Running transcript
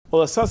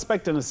Well, a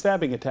suspect in a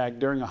stabbing attack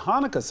during a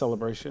Hanukkah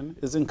celebration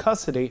is in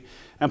custody,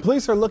 and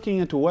police are looking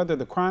into whether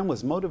the crime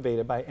was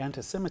motivated by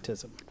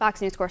anti-Semitism.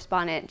 Fox News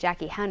correspondent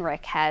Jackie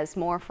Heinrich has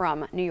more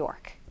from New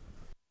York.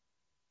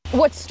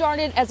 What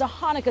started as a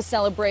Hanukkah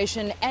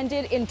celebration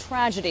ended in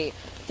tragedy.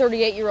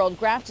 38-year-old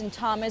Grafton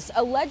Thomas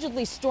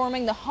allegedly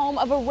storming the home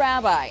of a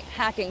rabbi,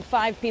 hacking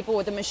 5 people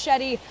with a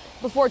machete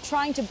before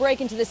trying to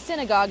break into the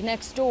synagogue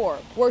next door.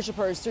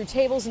 Worshippers threw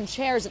tables and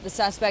chairs at the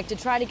suspect to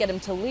try to get him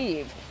to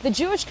leave. The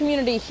Jewish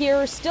community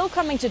here still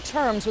coming to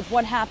terms with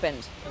what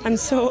happened. I'm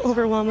so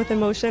overwhelmed with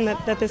emotion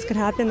that this could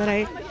happen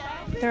that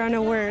there are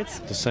no words.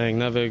 The saying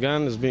never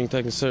again is being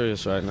taken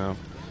serious right now.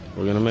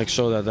 We're going to make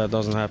sure that that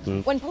doesn't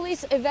happen. When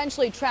police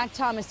eventually tracked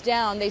Thomas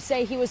down, they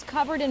say he was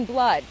covered in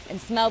blood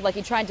and smelled like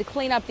he tried to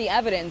clean up the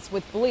evidence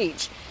with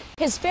bleach.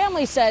 His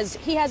family says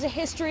he has a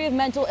history of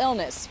mental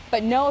illness,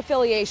 but no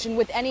affiliation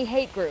with any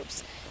hate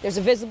groups. There's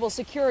a visible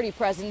security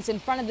presence in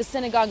front of the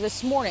synagogue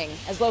this morning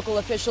as local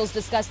officials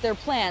discuss their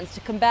plans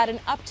to combat an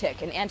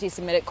uptick in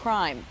anti-Semitic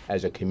crime.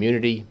 As a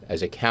community,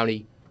 as a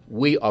county,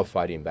 we are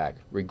fighting back,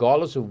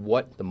 regardless of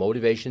what the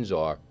motivations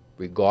are,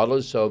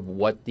 regardless of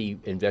what the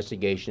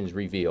investigations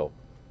reveal.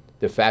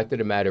 The fact of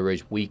the matter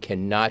is we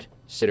cannot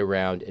sit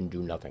around and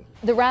do nothing.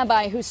 The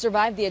rabbi who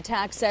survived the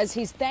attack says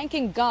he's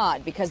thanking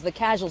God because the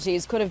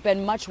casualties could have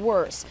been much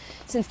worse.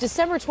 Since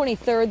December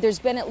 23rd, there's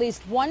been at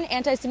least one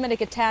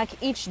anti-Semitic attack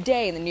each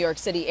day in the New York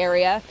City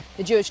area.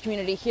 The Jewish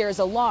community here is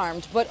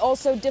alarmed, but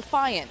also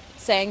defiant,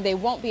 saying they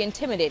won't be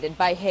intimidated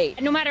by hate.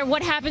 No matter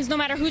what happens, no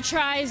matter who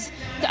tries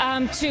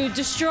to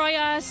destroy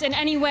us in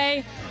any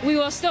way, we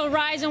will still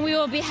rise and we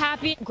will be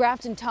happy.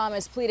 Grafton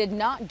Thomas pleaded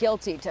not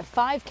guilty to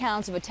 5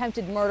 counts of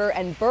attempted murder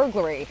and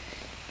burglary.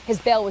 His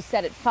bail was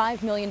set at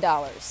 $5 million.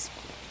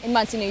 In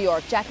Muncie, New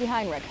York, Jackie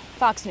Heinrich,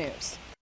 Fox News.